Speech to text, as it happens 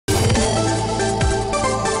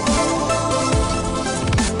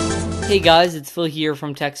Hey guys, it's Phil here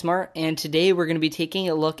from TechSmart, and today we're going to be taking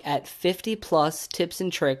a look at 50 plus tips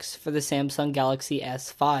and tricks for the Samsung Galaxy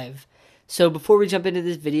S5. So before we jump into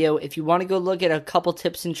this video, if you want to go look at a couple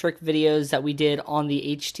tips and trick videos that we did on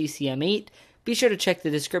the HTC M8, be sure to check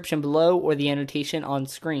the description below or the annotation on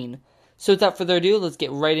screen. So without further ado, let's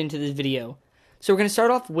get right into this video. So we're going to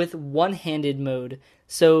start off with one-handed mode.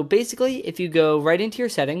 So basically, if you go right into your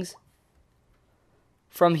settings,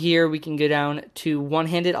 from here, we can go down to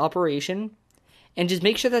one-handed operation and just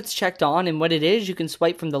make sure that's checked on. And what it is, you can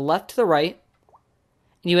swipe from the left to the right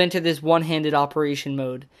and you enter this one-handed operation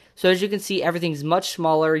mode. So as you can see, everything's much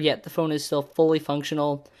smaller, yet the phone is still fully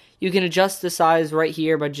functional. You can adjust the size right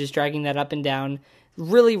here by just dragging that up and down.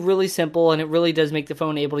 Really, really simple, and it really does make the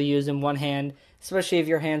phone able to use in one hand, especially if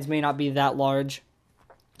your hands may not be that large.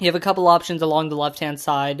 You have a couple options along the left-hand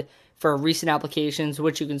side for recent applications,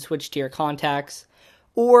 which you can switch to your contacts.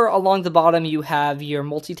 Or along the bottom, you have your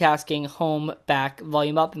multitasking, home, back,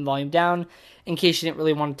 volume up, and volume down, in case you didn't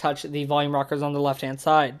really want to touch the volume rockers on the left-hand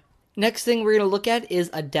side. Next thing we're going to look at is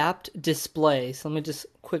Adapt Display. So let me just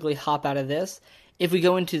quickly hop out of this. If we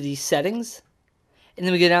go into the settings, and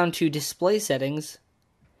then we go down to display settings,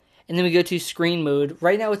 and then we go to screen mode.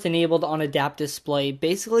 Right now it's enabled on Adapt Display.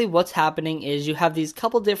 Basically what's happening is you have these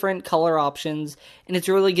couple different color options, and it's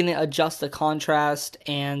really going to adjust the contrast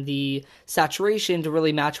and the saturation to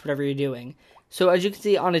really match whatever you're doing. So as you can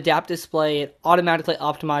see on Adapt Display, it automatically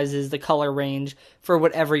optimizes the color range for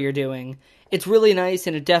whatever you're doing. It's really nice,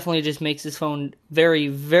 and it definitely just makes this phone very,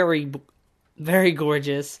 very, very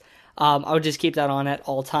gorgeous. I would just keep that on at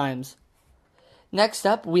all times. Next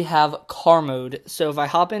up, we have car mode. So if I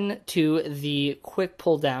hop into the quick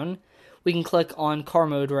pull down, we can click on car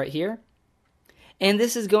mode right here. And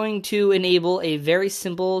this is going to enable a very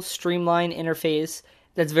simple, streamlined interface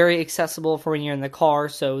that's very accessible for when you're in the car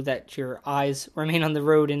so that your eyes remain on the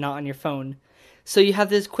road and not on your phone. So you have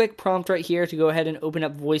this quick prompt right here to go ahead and open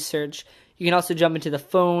up voice search. You can also jump into the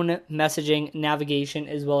phone, messaging, navigation,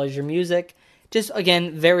 as well as your music. Just,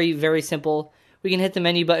 again, very, very simple. We can hit the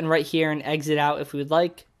menu button right here and exit out if we would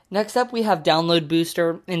like. Next up, we have Download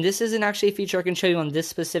Booster, and this isn't actually a feature I can show you on this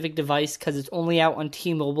specific device because it's only out on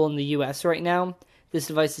T-Mobile in the US right now. This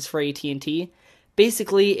device is for AT&T.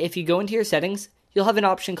 Basically, if you go into your settings, you'll have an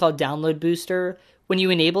option called Download Booster. When you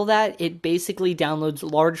enable that, it basically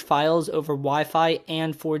downloads large files over Wi-Fi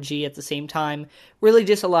and 4G at the same time, really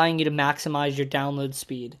just allowing you to maximize your download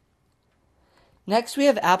speed. Next, we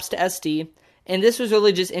have Apps to SD. And this was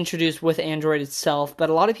really just introduced with Android itself,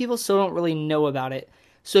 but a lot of people still don't really know about it.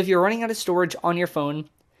 So if you're running out of storage on your phone,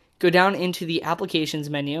 go down into the Applications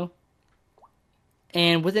menu.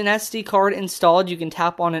 And with an SD card installed, you can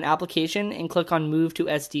tap on an application and click on Move to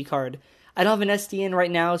SD card. I don't have an SD in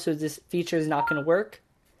right now, so this feature is not going to work.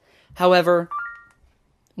 However,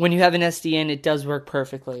 when you have an SD in, it does work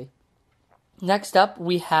perfectly. Next up,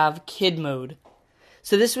 we have Kid Mode.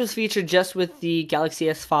 So this was featured just with the Galaxy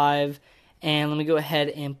S5. And let me go ahead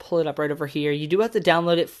and pull it up right over here. You do have to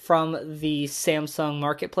download it from the Samsung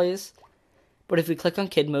Marketplace. But if we click on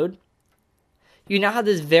Kid Mode, you now have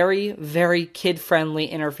this very, very kid-friendly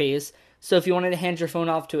interface. So if you wanted to hand your phone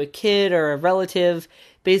off to a kid or a relative,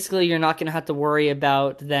 basically you're not going to have to worry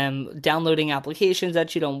about them downloading applications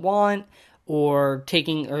that you don't want or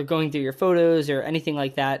going through your photos or anything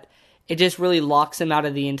like that. It just really locks them out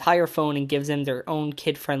of the entire phone and gives them their own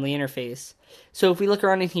kid-friendly interface. So if we look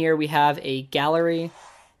around in here, we have a gallery,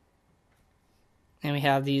 and we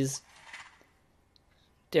have these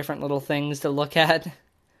different little things to look at.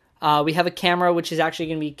 We have a camera, which is actually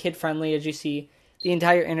going to be kid-friendly. As you see, the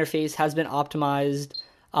entire interface has been optimized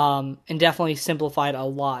and definitely simplified a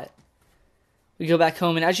lot. We go back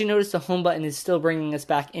home, and as you notice, the home button is still bringing us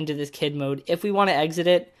back into this kid mode. If we want to exit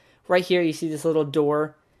it, right here you see this little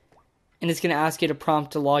door, and it's going to ask you to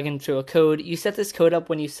prompt to log into a code. You set this code up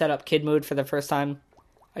when you set up kid mode for the first time.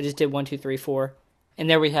 I just did 1, 2, 3, 4. And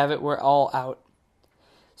there we have it. We're all out.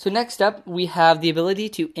 So next up, we have the ability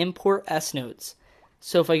to import S Notes.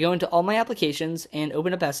 So if I go into all my applications and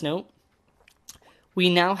open up S Note, we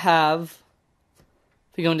now have,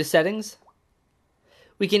 if we go into settings,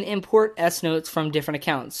 we can import S Notes from different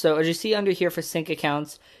accounts. So as you see under here for sync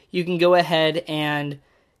accounts, you can go ahead and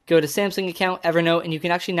go to Samsung account, Evernote, and you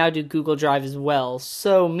can actually now do Google Drive as well.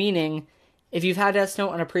 So meaning, if you've had S Note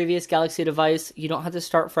on a previous Galaxy device, you don't have to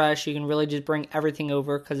start fresh. You can really just bring everything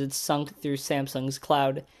over because it's sunk through Samsung's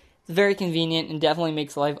cloud. It's very convenient and definitely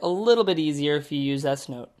makes life a little bit easier if you use S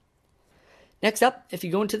Note. Next up, if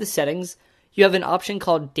you go into the settings, you have an option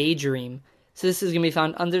called Daydream. So this is going to be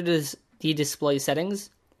found under the display settings.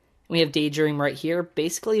 We have Daydream right here.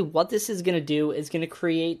 Basically, what this is going to do is going to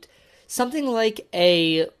create something like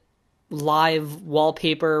a live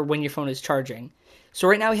wallpaper when your phone is charging. So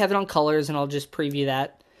right now we have it on colors, and I'll just preview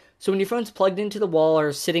that. So when your phone's plugged into the wall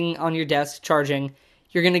or sitting on your desk charging,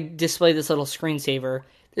 you're going to display this little screensaver.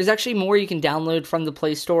 There's actually more you can download from the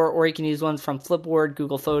Play Store, or you can use ones from Flipboard,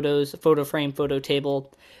 Google Photos, Photo Frame, Photo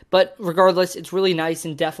Table. But regardless, it's really nice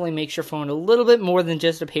and definitely makes your phone a little bit more than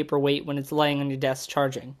just a paperweight when it's laying on your desk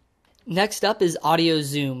charging. Next up is audio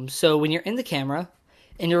zoom. So when you're in the camera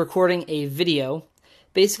and you're recording a video,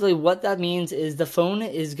 basically what that means is the phone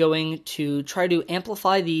is going to try to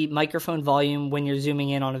amplify the microphone volume when you're zooming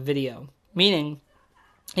in on a video. Meaning,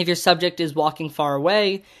 if your subject is walking far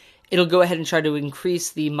away, it'll go ahead and try to increase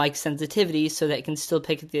the mic sensitivity so that it can still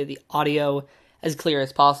pick the audio as clear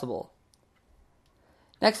as possible.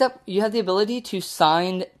 Next up, you have the ability to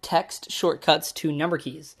sign text shortcuts to number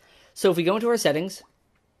keys. So if we go into our settings,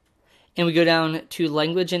 and we go down to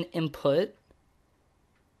language and input,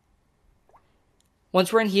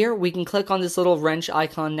 once we're in here, we can click on this little wrench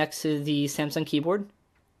icon next to the Samsung keyboard,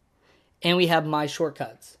 and we have my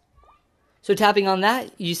shortcuts. So tapping on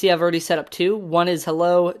that, you see I've already set up 2. 1 is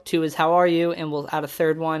hello, 2 is how are you, and we'll add a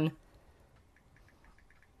third one,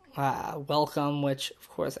 welcome, which of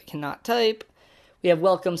course I cannot type. We have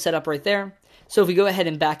welcome set up right there. So if we go ahead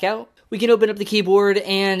and back out, we can open up the keyboard,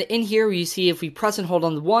 and in here you see if we press and hold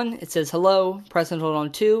on the 1, it says hello, press and hold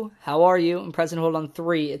on 2, how are you, and press and hold on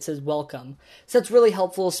 3, it says welcome. So that's really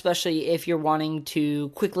helpful, especially if you're wanting to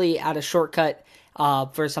quickly add a shortcut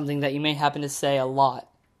for something that you may happen to say a lot.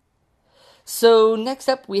 So next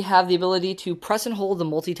up, we have the ability to press and hold the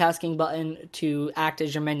multitasking button to act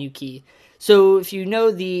as your menu key. So if you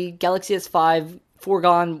know the Galaxy S5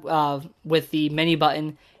 foregone with the menu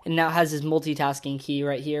button, and now has this multitasking key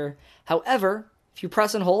right here. However, if you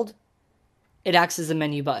press and hold, it acts as a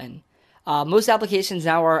menu button. Most applications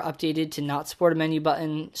now are updated to not support a menu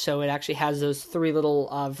button, so it actually has those 3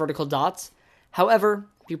 little vertical dots. However,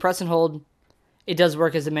 if you press and hold, it does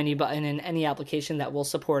work as a menu button in any application that will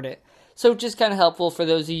support it. So just kind of helpful for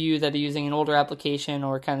those of you that are using an older application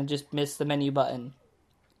or kind of just miss the menu button.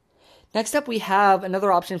 Next up, we have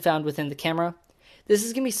another option found within the camera. This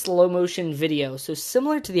is going to be slow motion video. So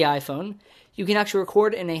similar to the iPhone, you can actually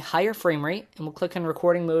record in a higher frame rate, and we'll click on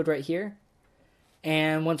recording mode right here.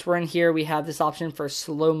 And once we're in here, we have this option for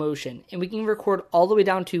slow motion, and we can record all the way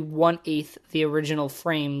down to 1/8 the original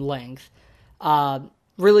frame length.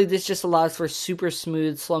 Really, this just allows for super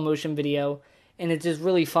smooth slow motion video, and it's just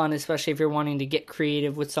really fun, especially if you're wanting to get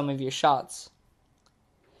creative with some of your shots.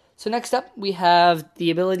 So next up, we have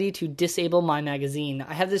the ability to disable My Magazine.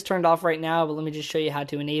 I have this turned off right now, but let me just show you how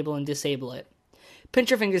to enable and disable it.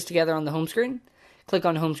 Pinch your fingers together on the home screen, click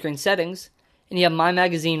on home screen settings, and you have My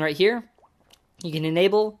Magazine right here. You can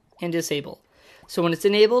enable and disable. So when it's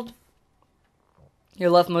enabled,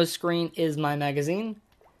 your leftmost screen is My Magazine,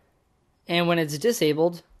 and when it's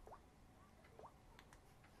disabled,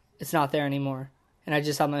 it's not there anymore, and I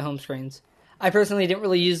just have my home screens. I personally didn't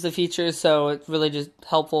really use the feature, so it's really just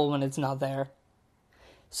helpful when it's not there.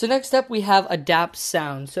 So next up, we have Adapt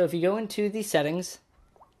Sound. So if you go into the settings,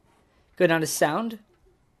 go down to Sound,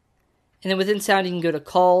 and then within Sound, you can go to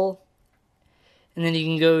Call, and then you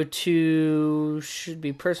can go to, should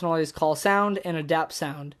be Personalized Call Sound and Adapt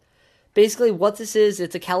Sound. Basically, what this is,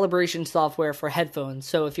 it's a calibration software for headphones.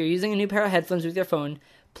 So if you're using a new pair of headphones with your phone,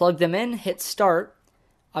 plug them in, hit Start.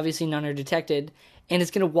 Obviously, none are detected. And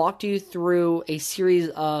it's going to walk you through a series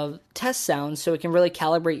of test sounds so it can really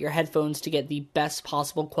calibrate your headphones to get the best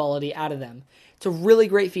possible quality out of them. It's a really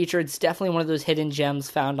great feature. It's definitely one of those hidden gems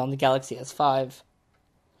found on the Galaxy S5.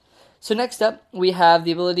 So next up, we have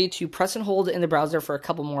the ability to press and hold in the browser for a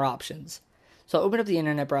couple more options. So I'll open up the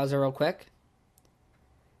internet browser real quick.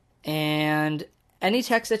 And any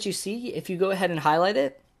text that you see, if you go ahead and highlight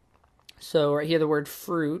it, so right here the word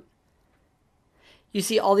fruit, you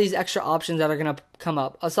see all these extra options that are going to come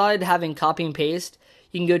up. Aside having copy and paste,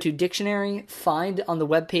 you can go to dictionary, find on the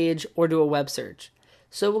web page, or do a web search.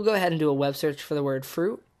 So we'll go ahead and do a web search for the word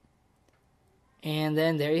fruit. And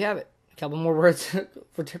then there you have it. A couple more words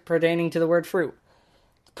pertaining to the word fruit.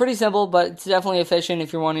 It's pretty simple, but it's definitely efficient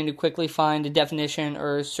if you're wanting to quickly find a definition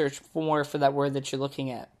or search more for that word that you're looking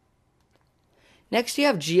at. Next, you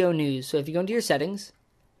have Geo News. So if you go into your settings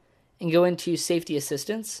and go into Safety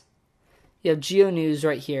Assistance, you have Geo News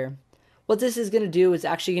right here. What this is going to do is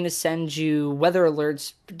actually going to send you weather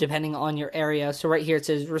alerts depending on your area. So right here it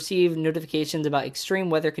says receive notifications about extreme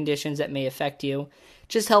weather conditions that may affect you.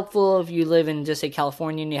 Just helpful if you live in, just say,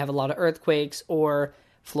 California and you have a lot of earthquakes, or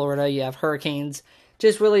Florida, you have hurricanes.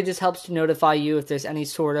 Just really just helps to notify you if there's any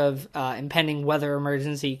sort of impending weather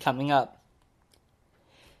emergency coming up.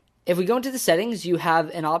 If we go into the settings, you have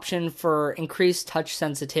an option for increased touch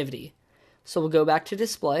sensitivity. So we'll go back to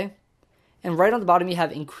display. And right on the bottom you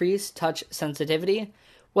have increased touch sensitivity.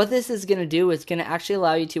 What this is going to do is going to actually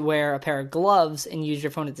allow you to wear a pair of gloves and use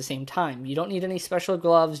your phone at the same time. You don't need any special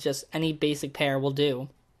gloves, just any basic pair will do.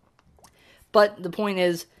 But the point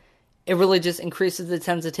is, it really just increases the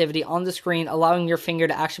sensitivity on the screen, allowing your finger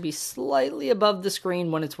to actually be slightly above the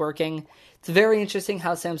screen when it's working. It's very interesting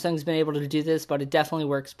how Samsung's been able to do this, but it definitely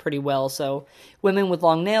works pretty well. So women with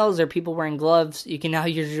long nails or people wearing gloves, you can now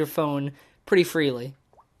use your phone pretty freely.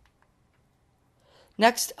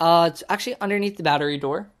 Next, it's actually underneath the battery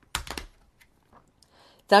door.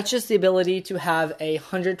 That's just the ability to have a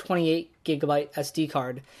 128 gigabyte SD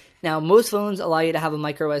card. Now, most phones allow you to have a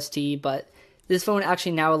micro SD, but this phone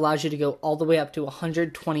actually now allows you to go all the way up to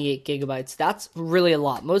 128 gigabytes. That's really a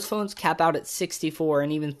lot. Most phones cap out at 64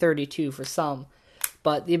 and even 32 for some.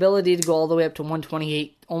 But the ability to go all the way up to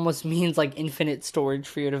 128 almost means like infinite storage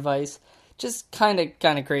for your device. Just kind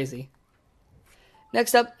of crazy.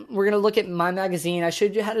 Next up, we're going to look at My Magazine. I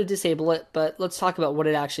showed you how to disable it, but let's talk about what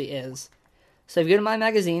it actually is. So if you go to My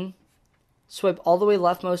Magazine, swipe all the way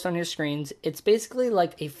leftmost on your screens, it's basically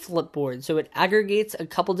like a flipboard. So it aggregates a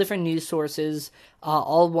couple different news sources,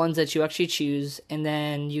 all ones that you actually choose, and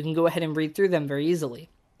then you can go ahead and read through them very easily.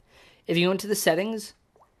 If you go into the settings,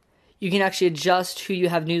 you can actually adjust who you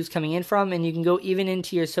have news coming in from, and you can go even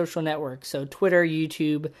into your social networks. So Twitter,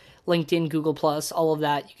 YouTube, LinkedIn, Google+, all of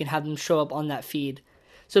that, you can have them show up on that feed.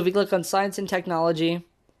 So if we click on Science and Technology,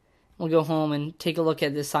 we'll go home and take a look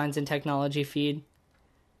at this Science and Technology feed.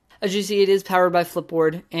 As you see, it is powered by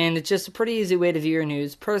Flipboard, and it's just a pretty easy way to view your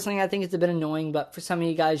news. Personally, I think it's a bit annoying, but for some of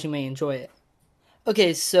you guys, you may enjoy it.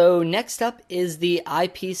 Okay, so next up is the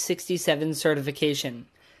IP67 certification.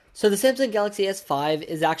 So the Samsung Galaxy S5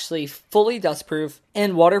 is actually fully dustproof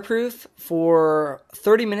and waterproof for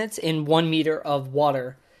 30 minutes in 1 meter of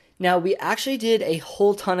water. Now, we actually did a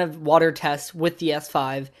whole ton of water tests with the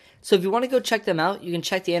S5, so if you want to go check them out, you can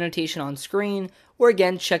check the annotation on screen, or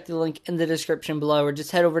again, check the link in the description below, or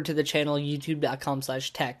just head over to the channel,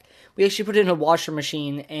 youtube.com/tech. We actually put it in a washer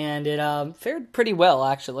machine, and it fared pretty well,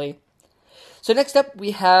 actually. So next up,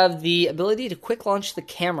 we have the ability to quick launch the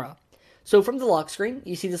camera. So from the lock screen,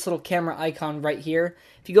 you see this little camera icon right here.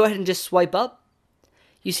 If you go ahead and just swipe up,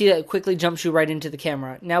 you see that it quickly jumps you right into the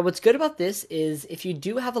camera. Now, what's good about this is if you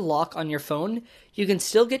do have a lock on your phone, you can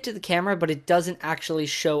still get to the camera, but it doesn't actually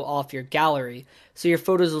show off your gallery, so your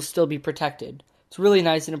photos will still be protected. It's really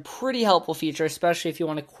nice and a pretty helpful feature, especially if you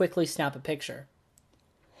want to quickly snap a picture.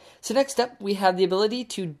 So next up, we have the ability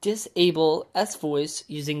to disable S-Voice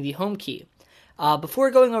using the home key.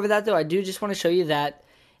 Before going over that, though, I do just want to show you that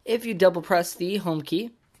if you double press the home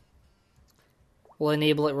key, we'll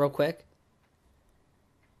enable it real quick.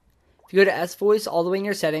 If you go to S-Voice all the way in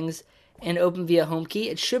your settings and open via home key,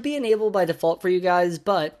 it should be enabled by default for you guys,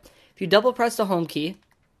 but if you double press the home key,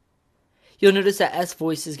 you'll notice that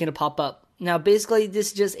S-Voice is going to pop up. Now, basically, this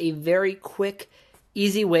is just a very quick,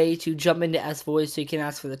 easy way to jump into S-Voice so you can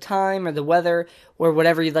ask for the time or the weather or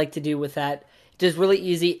whatever you'd like to do with that. It's just really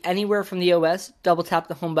easy. Anywhere from the OS, double tap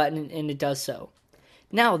the home button and it does so.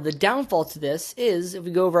 Now, the downfall to this is if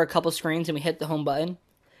we go over a couple screens and we hit the home button,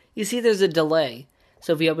 you see there's a delay.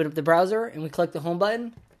 So if we open up the browser and we click the home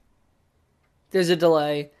button, there's a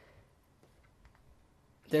delay.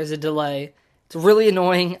 There's a delay. It's really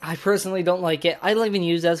annoying. I personally don't like it. I don't even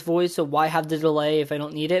use S-Voice, so why have the delay if I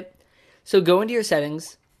don't need it? So go into your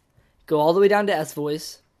settings, go all the way down to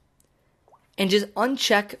S-Voice, and just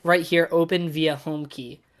uncheck right here, open via home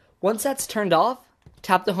key. Once that's turned off,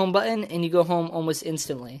 tap the home button and you go home almost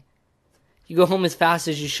instantly. You go home as fast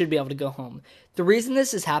as you should be able to go home. The reason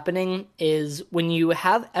this is happening is when you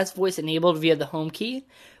have S-Voice enabled via the home key,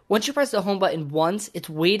 once you press the home button once, it's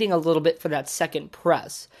waiting a little bit for that second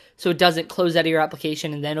press. So it doesn't close out of your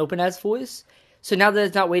application and then open S-Voice. So now that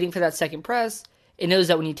it's not waiting for that second press, it knows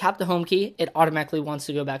that when you tap the home key, it automatically wants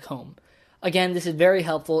to go back home. Again, this is very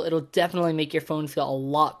helpful. It'll definitely make your phone feel a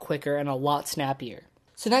lot quicker and a lot snappier.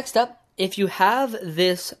 So next up, if you have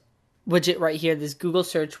this widget right here, this Google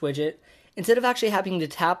search widget, instead of actually having to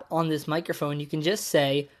tap on this microphone, you can just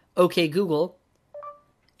say, "Okay, Google,"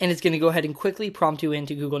 and it's going to go ahead and quickly prompt you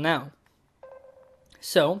into Google Now.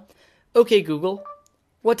 So, "Okay, Google,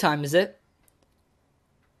 what time is it?"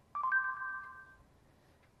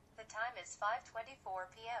 The time is 5:24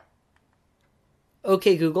 p.m.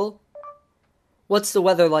 "Okay, Google, what's the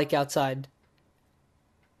weather like outside?"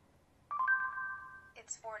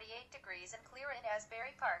 It's 48 degrees and clear in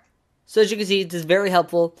Asbury Park. So as you can see, this is very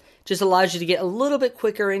helpful. Just allows you to get a little bit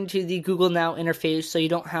quicker into the Google Now interface so you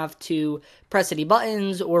don't have to press any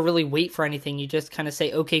buttons or really wait for anything. You just kind of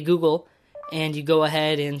say, "Okay, Google," and you go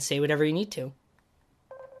ahead and say whatever you need to.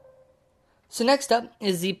 So next up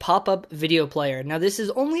is the pop-up video player. Now this is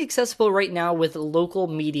only accessible right now with local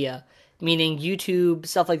media, meaning YouTube,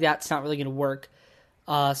 stuff like that's not really going to work.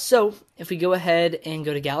 So if we go ahead and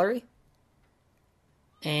go to gallery,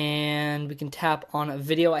 and we can tap on a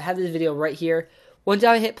video. I have this video right here. Once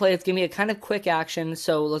I hit play, it's going to be a kind of quick action,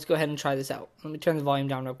 so let's go ahead and try this out. Let me turn the volume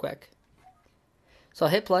down real quick. So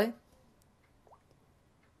I'll hit play.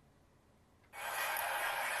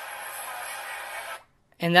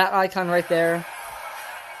 And that icon right there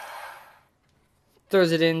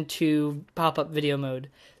throws it into pop-up video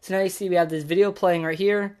mode. So now you see we have this video playing right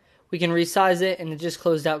here. We can resize it, and it just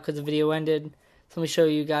closed out because the video ended. So let me show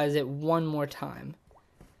you guys it one more time.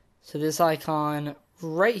 So this icon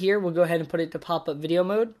right here, we'll go ahead and put it to pop-up video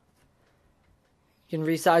mode. You can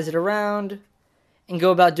resize it around and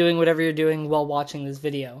go about doing whatever you're doing while watching this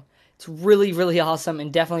video. It's really, really awesome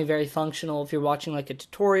and definitely very functional if you're watching like a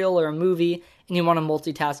tutorial or a movie and you want to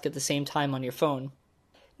multitask at the same time on your phone.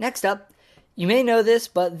 Next up, you may know this,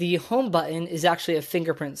 but the home button is actually a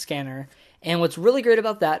fingerprint scanner. And what's really great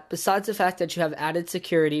about that, besides the fact that you have added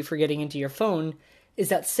security for getting into your phone, is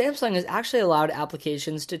that Samsung has actually allowed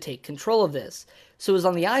applications to take control of this. So as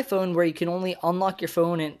on the iPhone, where you can only unlock your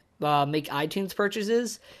phone and make iTunes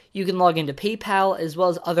purchases, you can log into PayPal as well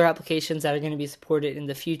as other applications that are going to be supported in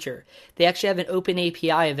the future. They actually have an open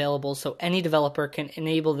API available, so any developer can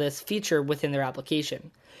enable this feature within their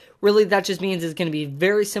application. Really, that just means it's going to be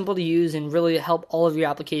very simple to use and really help all of your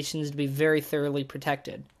applications to be very thoroughly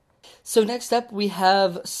protected. So next up, we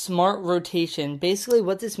have smart rotation. Basically,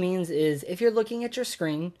 what this means is if you're looking at your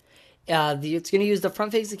screen, it's going to use the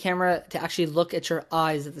front-facing camera to actually look at your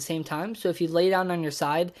eyes at the same time. So if you lay down on your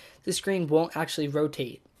side, the screen won't actually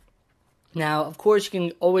rotate. Now, of course, you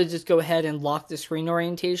can always just go ahead and lock the screen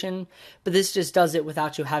orientation, but this just does it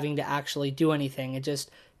without you having to actually do anything. It just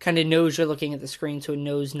kind of knows you're looking at the screen, so it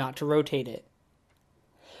knows not to rotate it.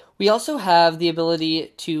 We also have the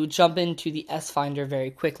ability to jump into the S Finder very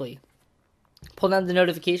quickly. Pull down the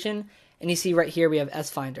notification, and you see right here we have S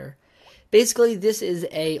Finder. Basically, this is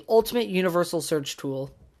a ultimate universal search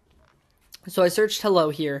tool. So I searched hello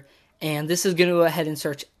here, and this is going to go ahead and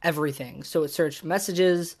search everything. So it searched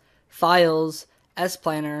messages, files, S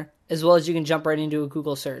Planner, as well as you can jump right into a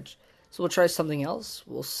Google search. So we'll try something else.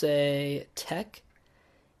 We'll say tech,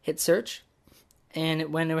 hit search, and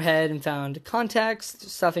it went ahead and found contacts,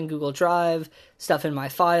 stuff in Google Drive, stuff in my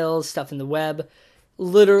files, stuff in the web.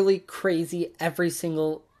 Literally crazy. Every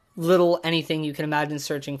single little anything you can imagine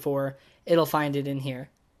searching for, it'll find it in here.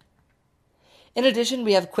 In addition,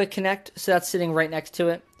 we have Quick Connect, so that's sitting right next to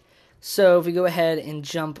it. So if we go ahead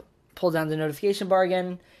and pull down the notification bar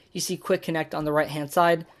again, you see Quick Connect on the right-hand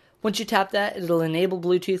side. Once you tap that, it'll enable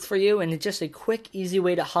Bluetooth for you, and it's just a quick, easy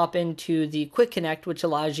way to hop into the Quick Connect, which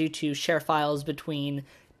allows you to share files between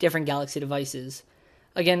different Galaxy devices.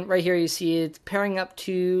 Again, right here you see it's pairing up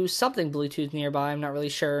to something Bluetooth nearby, I'm not really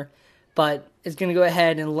sure, but it's going to go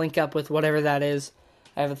ahead and link up with whatever that is.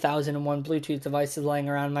 I have 1,001 Bluetooth devices laying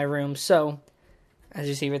around my room, so as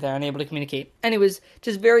you see right there, unable to communicate. Anyways,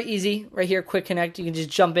 just very easy. Right here, Quick Connect. You can just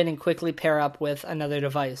jump in and quickly pair up with another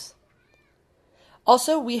device.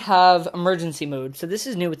 Also, we have emergency mode. So this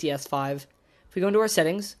is new with the S5. If we go into our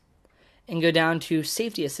settings and go down to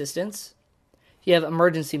safety assistance, you have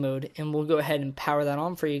emergency mode, and we'll go ahead and power that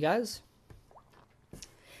on for you guys.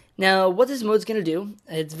 Now, what this mode is going to do,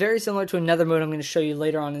 it's very similar to another mode I'm going to show you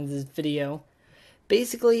later on in this video.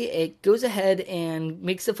 Basically, it goes ahead and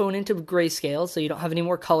makes the phone into grayscale, so you don't have any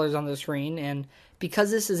more colors on the screen, and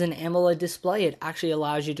because this is an AMOLED display, it actually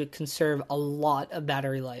allows you to conserve a lot of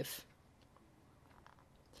battery life.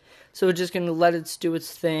 So we're just going to let it do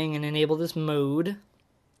its thing and enable this mode.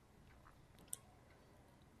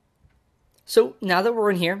 So now that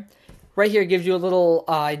we're in here, right here gives you a little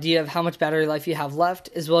idea of how much battery life you have left,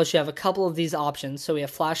 as well as you have a couple of these options. So we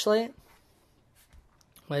have flashlight,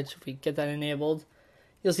 which if we get that enabled,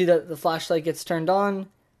 you'll see that the flashlight gets turned on,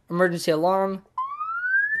 emergency alarm,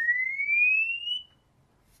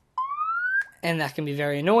 and that can be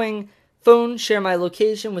very annoying. Phone, share my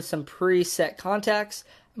location with some preset contacts,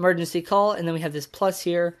 emergency call, and then we have this plus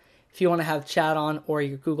here if you want to have chat on or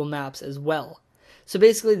your Google Maps as well. So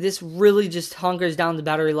basically, this really just hunkers down the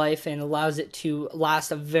battery life and allows it to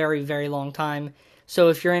last a very, very long time. So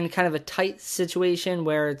if you're in kind of a tight situation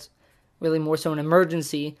where it's really more so an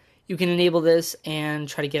emergency, you can enable this and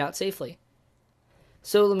try to get out safely.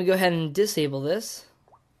 So let me go ahead and disable this.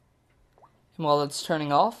 And while it's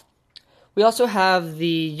turning off, we also have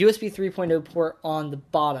the USB 3.0 port on the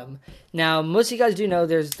bottom. Now, most of you guys do know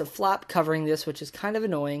there's the flap covering this, which is kind of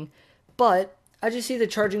annoying, but as you see, the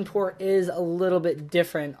charging port is a little bit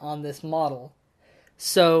different on this model.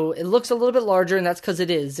 So it looks a little bit larger, and that's because it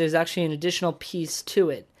is. There's actually an additional piece to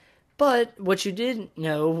it. But what you didn't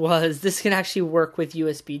know was this can actually work with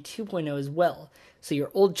USB 2.0 as well. So your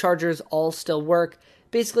old chargers all still work.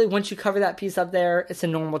 Basically, once you cover that piece up there, it's a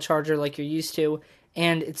normal charger like you're used to,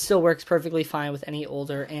 and it still works perfectly fine with any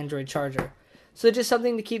older Android charger. So just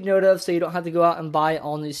something to keep note of so you don't have to go out and buy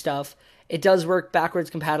all new stuff. It does work backwards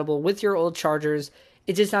compatible with your old chargers.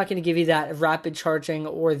 It's just not going to give you that rapid charging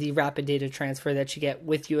or the rapid data transfer that you get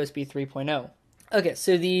with USB 3.0. Okay,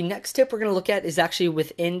 so the next tip we're going to look at is actually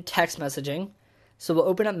within text messaging. So we'll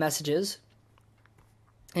open up messages,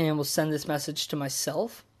 and we'll send this message to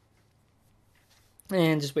myself.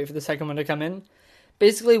 And just wait for the second one to come in.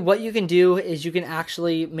 Basically, what you can do is you can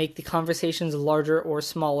actually make the conversations larger or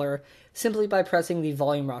smaller simply by pressing the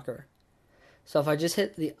volume rocker. So if I just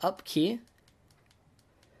hit the up key,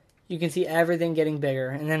 you can see everything getting bigger,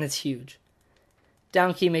 and then it's huge.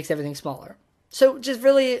 Down key makes everything smaller. So just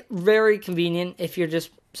really very convenient if you're just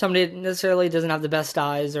somebody that necessarily doesn't have the best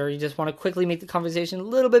eyes, or you just want to quickly make the conversation a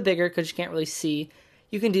little bit bigger because you can't really see.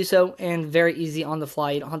 You can do so, and very easy on the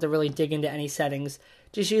fly. You don't have to really dig into any settings.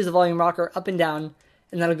 Just use the volume rocker up and down,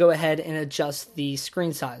 and that'll go ahead and adjust the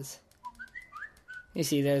screen size. You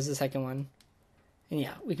see, there's the second one. And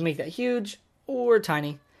yeah, we can make that huge or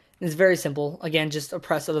tiny. And it's very simple. Again, just a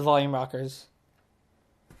press of the volume rockers.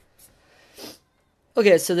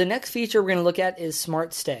 Okay, so the next feature we're going to look at is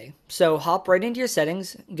Smart Stay. So hop right into your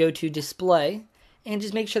settings, go to Display, and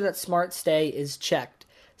just make sure that Smart Stay is checked.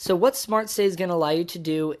 So what Smart Stay is going to allow you to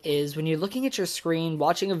do is when you're looking at your screen,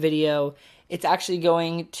 watching a video, it's actually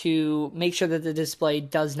going to make sure that the display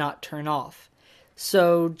does not turn off.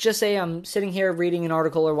 So just say I'm sitting here reading an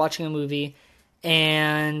article or watching a movie,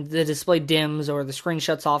 and the display dims or the screen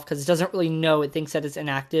shuts off because it doesn't really know, it thinks that it's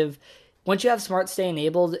inactive. Once you have Smart Stay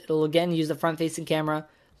enabled, it'll again use the front-facing camera,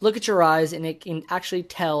 look at your eyes, and it can actually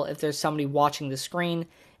tell if there's somebody watching the screen,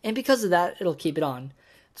 and because of that, it'll keep it on.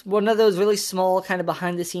 It's one of those really small kind of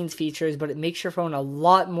behind-the-scenes features, but it makes your phone a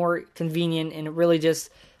lot more convenient, and it really just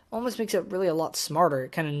almost makes it really a lot smarter.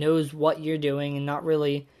 It kind of knows what you're doing and not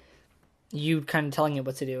really you kind of telling it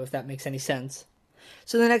what to do, if that makes any sense.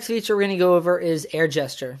 So the next feature we're going to go over is air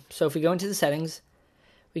gesture. So if we go into the settings,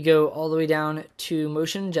 we go all the way down to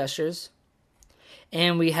motion gestures,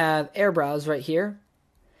 and we have air browse right here.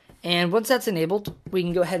 And once that's enabled, we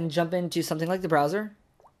can go ahead and jump into something like the browser.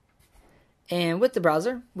 And with the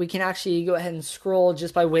browser, we can actually go ahead and scroll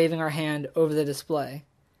just by waving our hand over the display.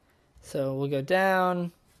 So we'll go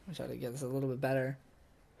down. I'll try to get this a little bit better.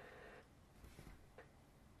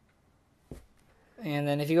 And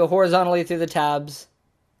then if you go horizontally through the tabs,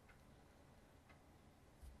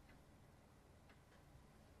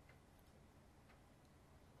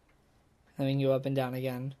 then we can go up and down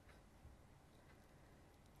again.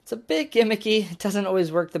 It's a bit gimmicky. It doesn't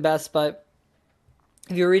always work the best, but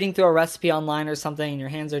if you're reading through a recipe online or something and your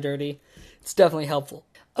hands are dirty, it's definitely helpful.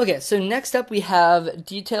 Okay, so next up we have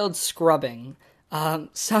detailed scrubbing.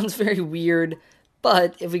 Sounds very weird,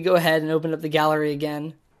 but if we go ahead and open up the gallery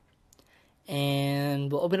again,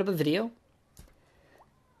 and we'll open up a video.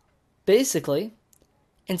 Basically,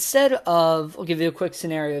 instead of, I'll give you a quick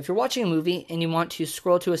scenario. If you're watching a movie and you want to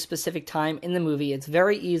scroll to a specific time in the movie, it's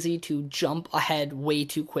very easy to jump ahead way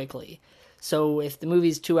too quickly. So if the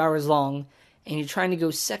movie's 2 hours long and you're trying to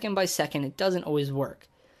go second by second, it doesn't always work.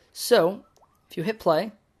 So if you hit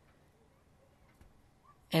play,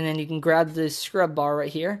 and then you can grab the scrub bar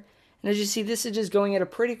right here, and as you see, this is just going at a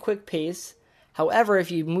pretty quick pace. However, if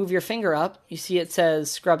you move your finger up, you see it says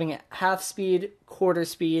scrubbing at half speed, quarter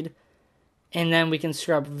speed, and then we can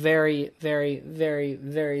scrub very, very, very,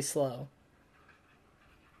 very slow.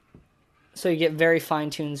 So you get very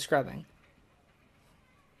fine-tuned scrubbing.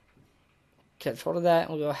 Catch hold of that,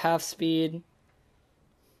 and we'll go half speed.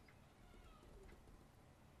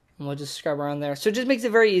 And we'll just scrub around there. So it just makes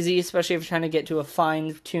it very easy, especially if you're trying to get to a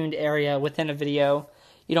fine-tuned area within a video.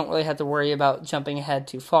 You don't really have to worry about jumping ahead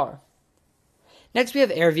too far. Next, we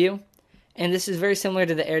have air view, and this is very similar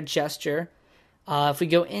to the air gesture. If we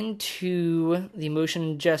go into the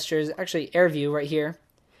motion gestures, actually air view right here,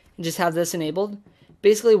 and just have this enabled,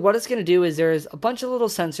 basically what it's going to do is there's a bunch of little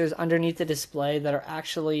sensors underneath the display that are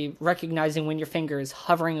actually recognizing when your finger is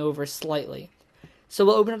hovering over slightly. So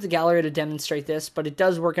we'll open up the gallery to demonstrate this, but it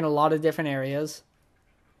does work in a lot of different areas.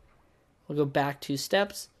 We'll go back 2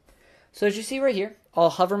 steps. So as you see right here, I'll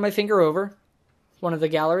hover my finger over one of the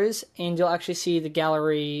galleries, and you'll actually see the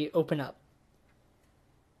gallery open up.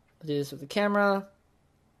 I'll do this with the camera.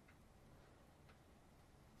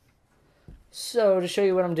 So to show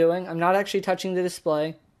you what I'm doing, I'm not actually touching the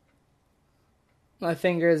display. My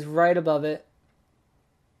finger is right above it,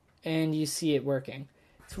 and you see it working.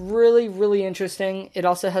 It's really, really interesting. It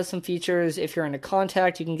also has some features. If you're in a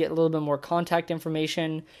contact, you can get a little bit more contact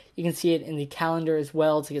information. You can see it in the calendar as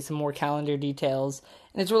well to get some more calendar details.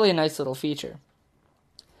 And it's really a nice little feature.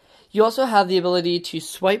 You also have the ability to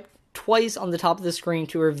swipe twice on the top of the screen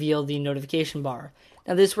to reveal the notification bar.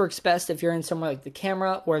 Now this works best if you're in somewhere like the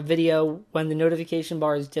camera or a video when the notification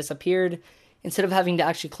bar has disappeared. Instead of having to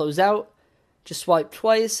actually close out, just swipe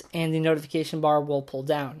twice and the notification bar will pull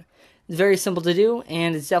down. It's very simple to do,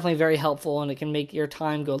 and it's definitely very helpful, and it can make your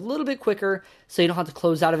time go a little bit quicker so you don't have to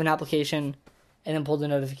close out of an application and then pull the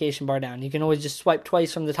notification bar down. You can always just swipe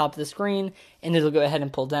twice from the top of the screen and it'll go ahead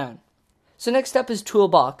and pull down. So next up is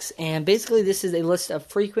Toolbox, and basically this is a list of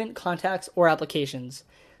frequent contacts or applications.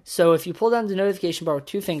 So if you pull down the notification bar with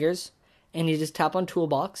 2 fingers and you just tap on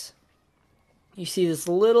Toolbox, you see this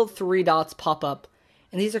little 3 dots pop up,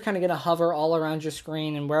 and these are kind of going to hover all around your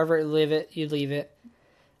screen, and wherever you leave it.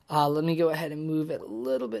 Let me go ahead and move it a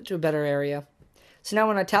little bit to a better area. So now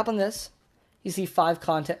when I tap on this, you see 5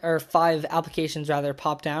 applications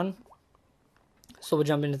pop down. So we'll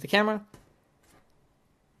jump into the camera.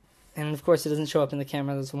 And of course it doesn't show up in the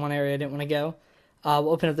camera. There's one area I didn't want to go. We'll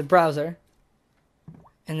open up the browser.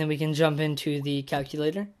 And then we can jump into the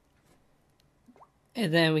calculator.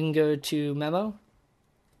 And then we can go to Memo.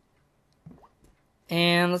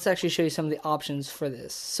 And let's actually show you some of the options for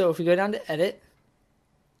this. So if we go down to Edit,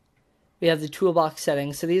 we have the Toolbox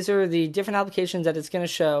settings. So these are the different applications that it's going to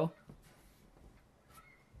show.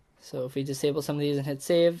 So if we disable some of these and hit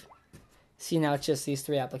Save, see now it's just these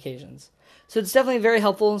 3 applications. So it's definitely very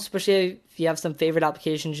helpful, especially if you have some favorite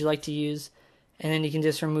applications you like to use. And then you can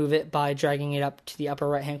just remove it by dragging it up to the upper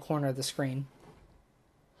right-hand corner of the screen.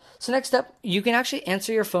 So next up, you can actually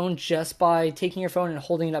answer your phone just by taking your phone and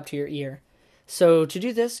holding it up to your ear. So to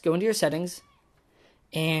do this, go into your settings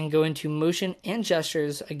and go into Motion and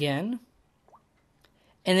Gestures again.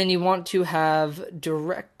 And then you want to have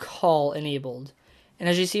direct call enabled. And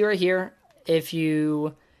as you see right here, if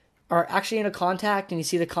you are actually in a contact and you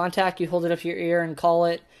see the contact, you hold it up to your ear and call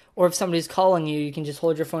it. Or if somebody's calling you, you can just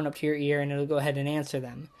hold your phone up to your ear and it'll go ahead and answer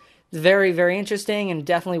them. It's very, very interesting and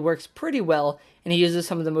definitely works pretty well. And it uses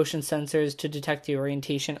some of the motion sensors to detect the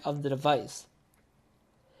orientation of the device.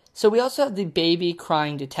 So we also have the baby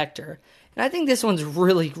crying detector. And I think this one's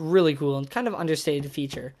really, really cool and kind of understated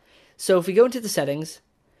feature. So if we go into the settings,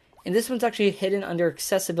 and this one's actually hidden under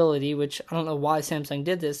accessibility, which I don't know why Samsung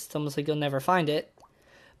did this. It's almost like you'll never find it.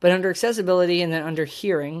 But under accessibility and then under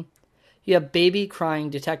hearing, you have baby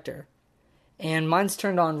crying detector. And mine's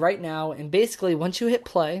turned on right now. And basically, once you hit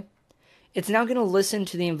play, it's now going to listen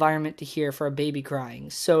to the environment to hear for a baby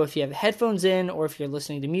crying. So if you have headphones in or if you're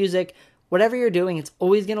listening to music, whatever you're doing, it's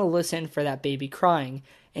always going to listen for that baby crying.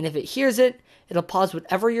 And if it hears it, it'll pause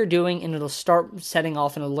whatever you're doing and it'll start setting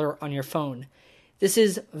off an alert on your phone. This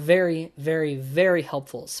is very, very, very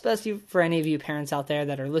helpful, especially for any of you parents out there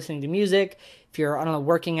that are listening to music. If you're, I don't know,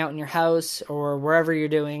 working out in your house or wherever you're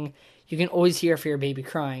doing, you can always hear for your baby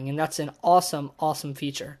crying. And that's an awesome, awesome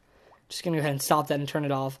feature. Just going to go ahead and stop that and turn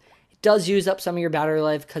it off. It does use up some of your battery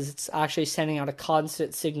life because it's actually sending out a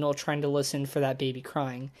constant signal trying to listen for that baby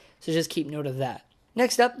crying. So just keep note of that.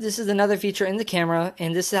 Next up, this is another feature in the camera,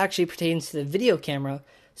 and this actually pertains to the video camera.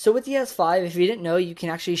 So with the S5, if you didn't know, you can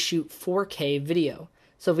actually shoot 4K video.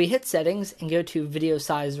 So if we hit settings and go to video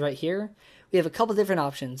size right here, we have a couple different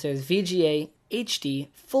options. There's VGA, HD,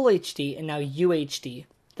 Full HD, and now UHD.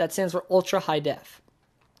 That stands for Ultra High Def.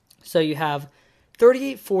 So you have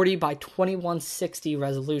 3840 by 2160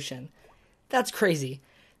 resolution. That's crazy.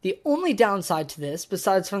 The only downside to this,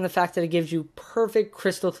 besides from the fact that it gives you perfect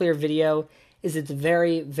crystal clear video, is it's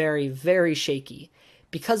very, very, very shaky.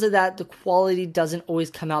 Because of that, the quality doesn't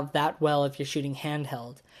always come out that well if you're shooting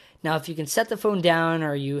handheld. Now, if you can set the phone down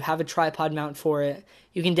or you have a tripod mount for it,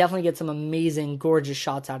 you can definitely get some amazing, gorgeous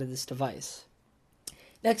shots out of this device.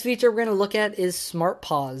 Next feature we're going to look at is Smart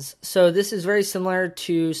Pause. So this is very similar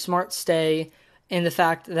to Smart Stay in the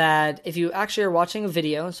fact that if you actually are watching a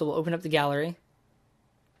video, so we'll open up the gallery.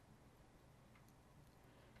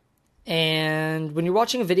 And when you're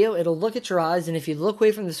watching a video, it'll look at your eyes, and if you look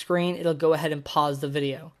away from the screen, it'll go ahead and pause the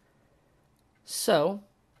video. So,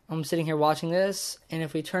 I'm sitting here watching this, and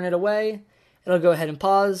if we turn it away, it'll go ahead and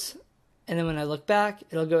pause, and then when I look back,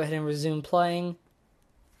 it'll go ahead and resume playing.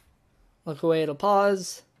 Look away, it'll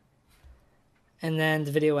pause, and then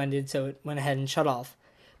the video ended, so it went ahead and shut off.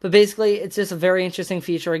 But basically, it's just a very interesting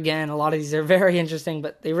feature. Again, a lot of these are very interesting,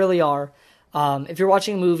 but they really are. If you're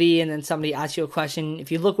watching a movie and then somebody asks you a question,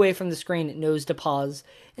 if you look away from the screen, it knows to pause.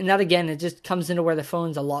 And that, again, it just comes into where the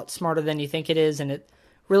phone's a lot smarter than you think it is, and it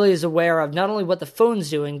really is aware of not only what the phone's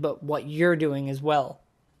doing, but what you're doing as well.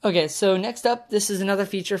 Okay, so next up, this is another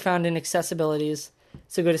feature found in accessibilities.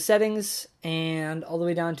 So go to settings and all the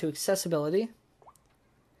way down to accessibility.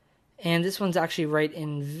 And this one's actually right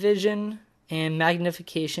in vision and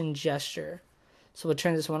magnification gesture. So we'll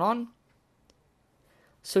turn this one on.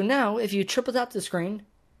 So now if you triple tap the screen,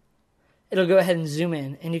 it'll go ahead and zoom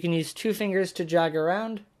in. And you can use 2 fingers to drag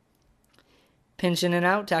around, pinch in and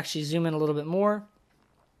out to actually zoom in a little bit more.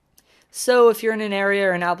 So if you're in an area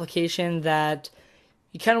or an application that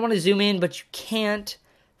you kind of want to zoom in, but you can't,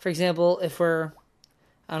 for example, if we're,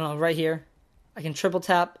 I don't know, right here, I can triple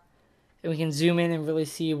tap and we can zoom in and really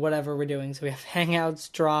see whatever we're doing. So we have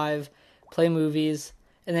Hangouts, Drive, Play Movies,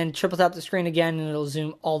 and then triple tap the screen again and it'll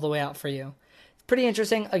zoom all the way out for you. It's pretty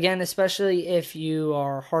interesting, again, especially if you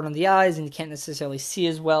are hard on the eyes and you can't necessarily see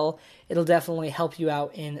as well. It'll definitely help you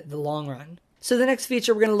out in the long run. So the next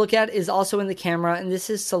feature we're going to look at is also in the camera, and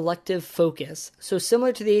this is selective focus. So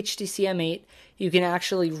similar to the HTC M8, you can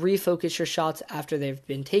actually refocus your shots after they've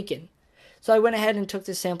been taken. So I went ahead and took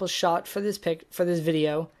this sample shot for this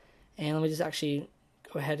video, and let me just actually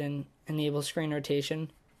go ahead and enable screen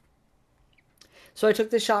rotation. So I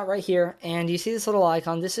took this shot right here, and you see this little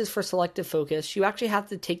icon. This is for selective focus. You actually have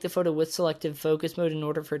to take the photo with selective focus mode in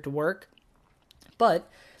order for it to work. But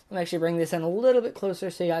let me actually bring this in a little bit closer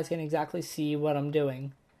so you guys can exactly see what I'm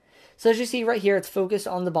doing. So as you see right here, it's focused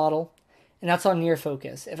on the bottle, and that's on near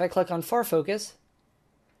focus. If I click on far focus,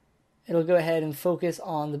 it'll go ahead and focus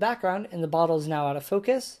on the background, and the bottle is now out of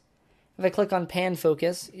focus. If I click on pan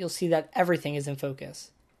focus, you'll see that everything is in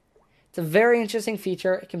focus. It's a very interesting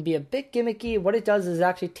feature. It can be a bit gimmicky. What it does is it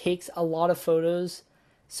actually takes a lot of photos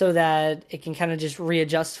so that it can kind of just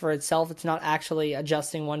readjust for itself. It's not actually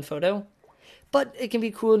adjusting one photo. But it can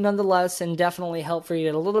be cool nonetheless and definitely help for you to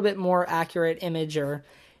get a little bit more accurate image, or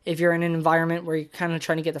if you're in an environment where you're kind of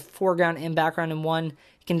trying to get the foreground and background in one,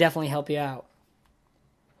 it can definitely help you out.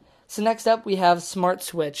 So next up we have Smart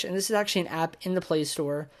Switch, and this is actually an app in the Play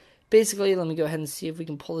Store. Basically, let me go ahead and see if we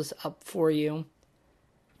can pull this up for you.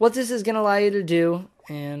 What this is going to allow you to do,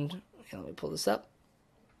 and let me pull this up.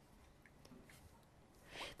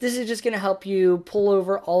 This is just going to help you pull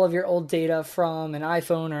over all of your old data from an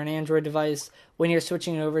iPhone or an Android device when you're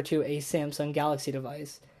switching over to a Samsung Galaxy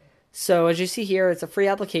device. So as you see here, it's a free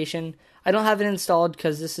application. I don't have it installed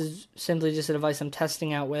because this is simply just a device I'm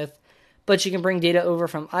testing out with. But you can bring data over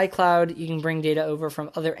from iCloud. You can bring data over from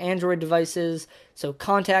other Android devices. So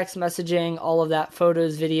contacts, messaging, all of that,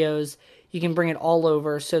 photos, videos. You can bring it all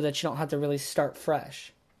over so that you don't have to really start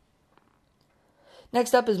fresh.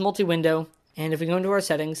 Next up is multi-window. And if we go into our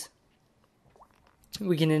settings,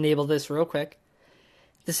 we can enable this real quick.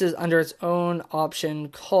 This is under its own option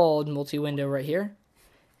called multi-window right here.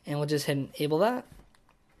 And we'll just hit enable that.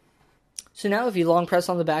 So now if you long press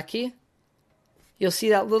on the back key, you'll see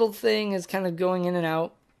that little thing is kind of going in and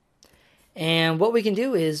out. And what we can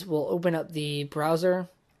do is we'll open up the browser,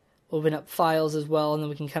 open up files as well, and then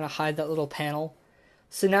we can kind of hide that little panel.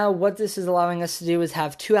 So now what this is allowing us to do is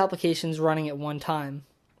have 2 applications running at one time.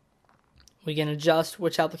 We can adjust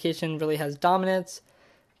which application really has dominance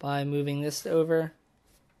by moving this over.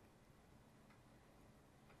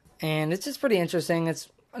 And it's just pretty interesting. It's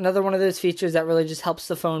another one of those features that really just helps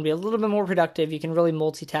the phone be a little bit more productive. You can really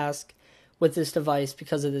multitask with this device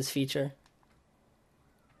because of this feature.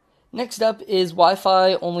 Next up is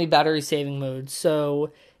Wi-Fi only battery saving mode.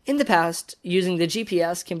 So in the past, using the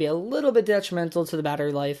GPS can be a little bit detrimental to the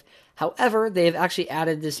battery life. However, they have actually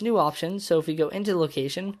added this new option. So if we go into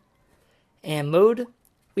location and mode,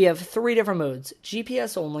 we have 3 different modes: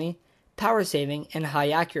 GPS only, power saving, and high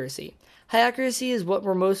accuracy. High accuracy is what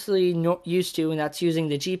we're mostly used to, and that's using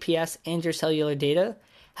the GPS and your cellular data.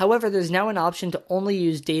 However, there's now an option to only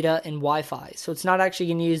use data and Wi-Fi, so it's not actually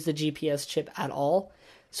going to use the GPS chip at all.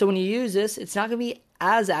 So when you use this, it's not going to be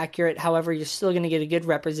as accurate. However, you're still going to get a good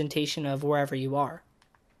representation of wherever you are.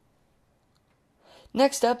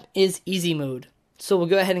 Next up is easy mode. So we'll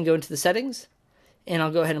go ahead and go into the settings, and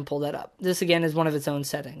I'll go ahead and pull that up. This again is one of its own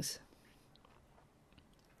settings.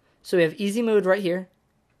 So we have easy mode right here.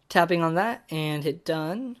 Tapping on that and hit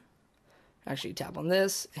done. Actually tap on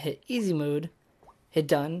this, hit easy mode, hit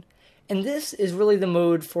done. And this is really the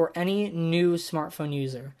mode for any new smartphone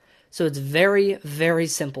user. So it's very, very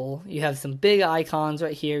simple. You have some big icons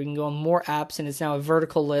right here. You can go on more apps, and it's now a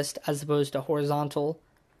vertical list as opposed to horizontal.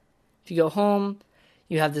 If you go home,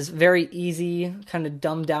 you have this very easy, kind of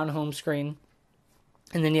dumbed down home screen.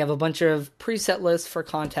 And then you have a bunch of preset lists for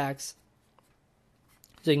contacts.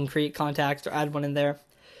 So you can create contacts or add one in there.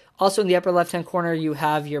 Also in the upper left-hand corner, you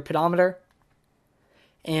have your pedometer.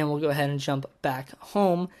 And we'll go ahead and jump back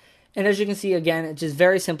home. And as you can see, again, it's just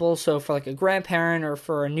very simple. So for like a grandparent or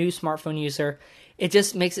for a new smartphone user, it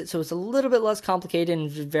just makes it so it's a little bit less complicated and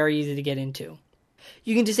very easy to get into.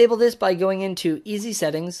 You can disable this by going into Easy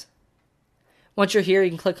Settings. Once you're here, you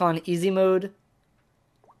can click on Easy Mode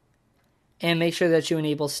and make sure that you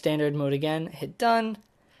enable Standard Mode again. Hit Done,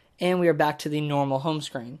 and we are back to the normal home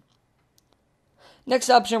screen. Next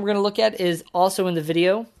option we're going to look at is also in the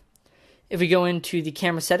video. If we go into the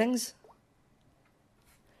camera settings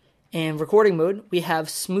and recording mode, we have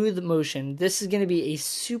smooth motion. This is going to be a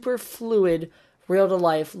super fluid,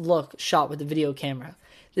 real-to-life look shot with the video camera.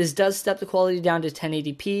 This does step the quality down to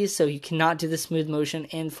 1080p, so you cannot do the smooth motion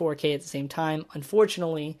and 4K at the same time,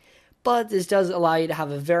 unfortunately. But this does allow you to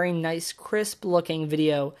have a very nice, crisp-looking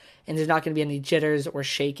video, and there's not going to be any jitters or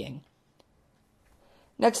shaking.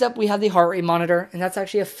 Next up, we have the heart rate monitor, and that's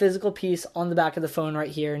actually a physical piece on the back of the phone right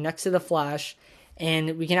here next to the flash,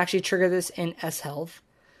 and we can actually trigger this in S-Health.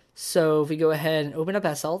 So if we go ahead and open up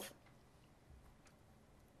S-Health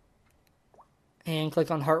and click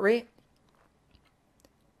on heart rate,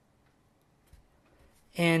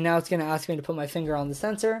 and now it's going to ask me to put my finger on the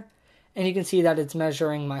sensor, and you can see that it's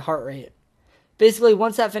measuring my heart rate. Basically,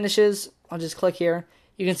 once that finishes, I'll just click here.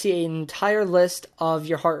 You can see an entire list of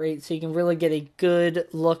your heart rate, so you can really get a good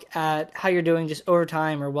look at how you're doing just over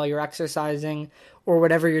time or while you're exercising or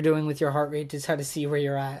whatever you're doing with your heart rate to try to see where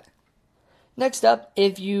you're at. Next up,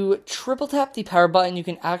 if you triple tap the power button, you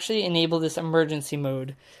can actually enable this emergency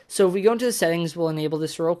mode. So if we go into the settings, we'll enable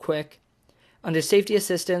this real quick. Under safety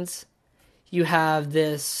assistance, you have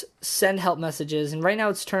this send help messages, and right now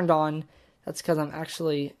it's turned on. That's because I'm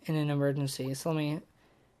actually in an emergency, so let me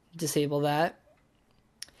disable that.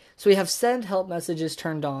 So we have send help messages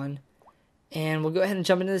turned on, and we'll go ahead and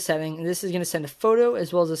jump into the setting, and this is going to send a photo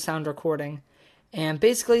as well as a sound recording. And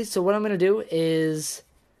basically, so what I'm going to do is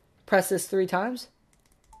press this 3 times.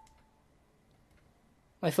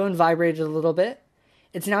 My phone vibrated a little bit.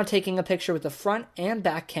 It's now taking a picture with the front and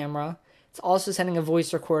back camera. It's also sending a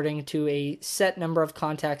voice recording to a set number of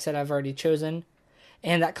contacts that I've already chosen.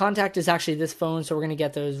 And that contact is actually this phone, so we're going to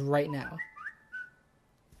get those right now.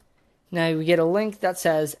 Now we get a link that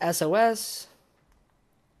says SOS.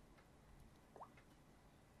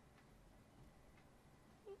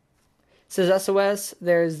 It says SOS.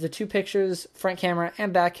 There's the 2 pictures, front camera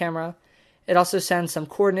and back camera. It also sends some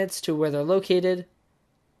coordinates to where they're located.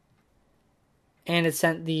 And it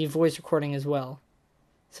sent the voice recording as well.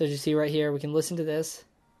 So as you see right here, we can listen to this.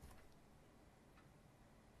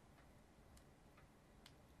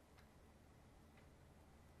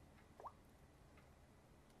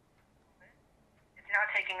 Now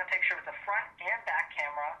taking a picture with the front and back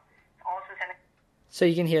camera. Also sending. So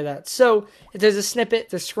you can hear that. So if there's a snippet,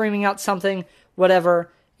 they're screaming out something,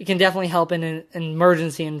 whatever, it can definitely help in an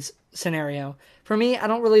emergency scenario. For me, I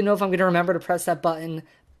don't really know if I'm going to remember to press that button,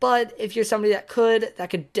 but if you're somebody that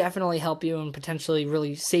could definitely help you and potentially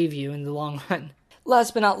really save you in the long run.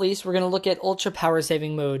 Last but not least, we're going to look at ultra power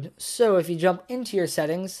saving mode. So if you jump into your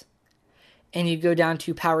settings and you go down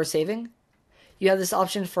to power saving, you have this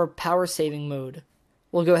option for power saving mode.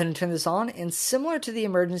 We'll go ahead and turn this on, and similar to the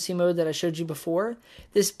emergency mode that I showed you before,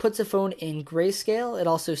 this puts a phone in grayscale. It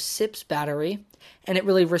also sips battery, and it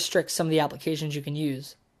really restricts some of the applications you can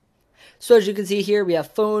use. So as you can see here, we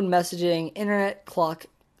have phone, messaging, internet, clock,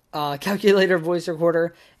 calculator, voice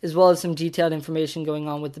recorder, as well as some detailed information going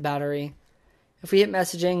on with the battery. If we hit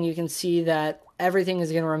messaging, you can see that everything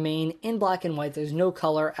is going to remain in black and white. There's no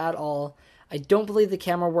color at all. I don't believe the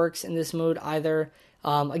camera works in this mode either.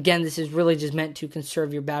 Again, this is really just meant to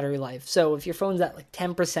conserve your battery life. So if your phone's at like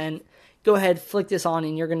 10%, go ahead, flick this on,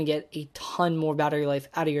 and you're going to get a ton more battery life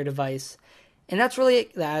out of your device. And that's really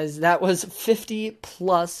it, guys. That was 50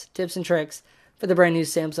 plus tips and tricks for the brand new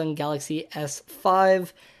Samsung Galaxy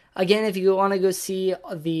S5. Again, if you want to go see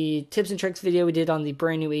the tips and tricks video we did on the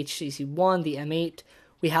brand new HTC One, the M8,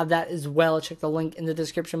 we have that as well. Check the link in the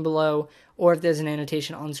description below, or if there's an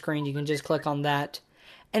annotation on screen, you can just click on that.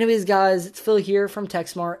 Anyways, guys, it's Phil here from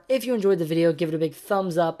TechSmart. If you enjoyed the video, give it a big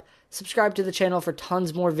thumbs up. Subscribe to the channel for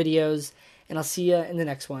tons more videos, and I'll see you in the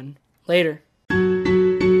next one. Later.